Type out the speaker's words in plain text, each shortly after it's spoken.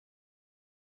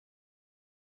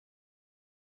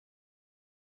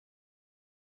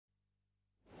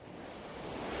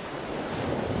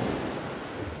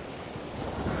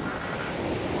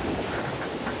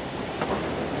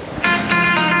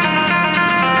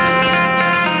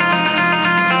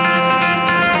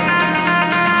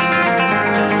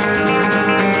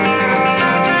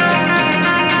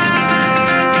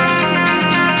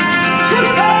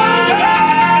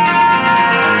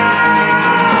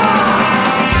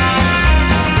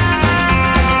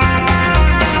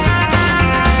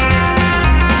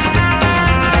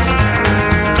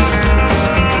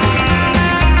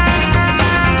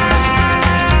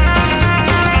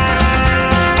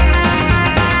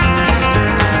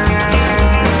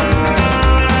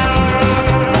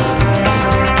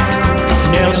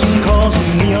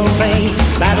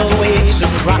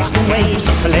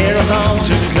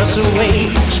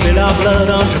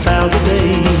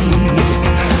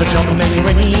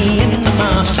me in the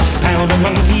mast. Pound of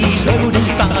monkeys loading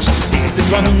fast. Beat the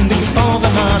drum before the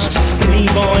mast. Billy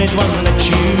boys won't let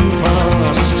you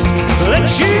pass. Let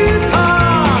you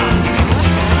pass.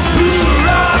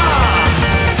 Hoorah!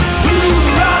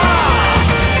 Hoorah!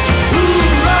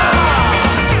 Hoorah!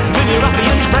 Will you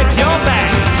ruffians break your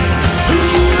back?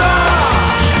 Hoorah!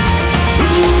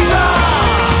 Hoorah!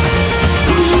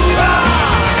 Hoorah!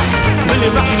 Will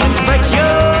you ruffians break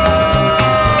your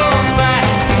back?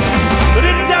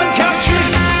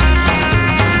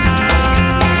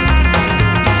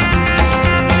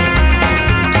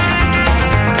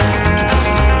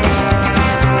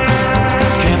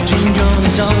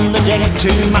 On the deck,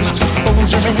 two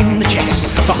muscles are in the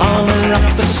chest. For hauling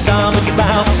up the starboard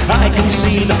bow, I can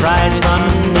see the prize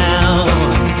fund now.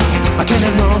 I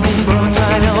can't roll in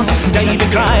broadside on. David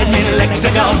cried, my legs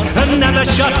are gone. Another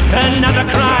shot, another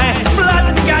cry.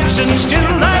 Blood, guts and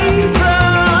still they cry.